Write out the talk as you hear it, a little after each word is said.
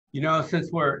You know, since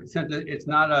it's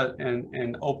not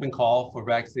an open call for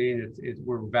vaccine,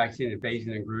 we're vaccinating and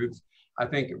phasing in groups. I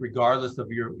think regardless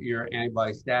of your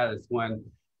antibody status, when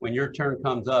your turn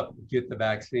comes up, get the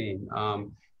vaccine.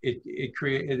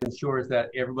 It ensures that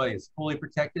everybody is fully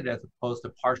protected as opposed to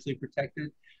partially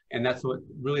protected, and that's what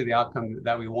really the outcome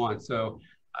that we want. So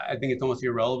I think it's almost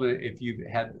irrelevant if you've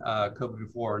had COVID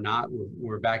before or not.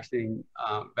 We're vaccinated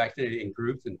in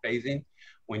groups and phasing.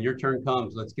 When your turn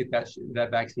comes, let's get that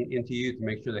vaccine into you to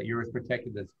make sure that you're as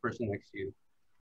protected as the person next to you.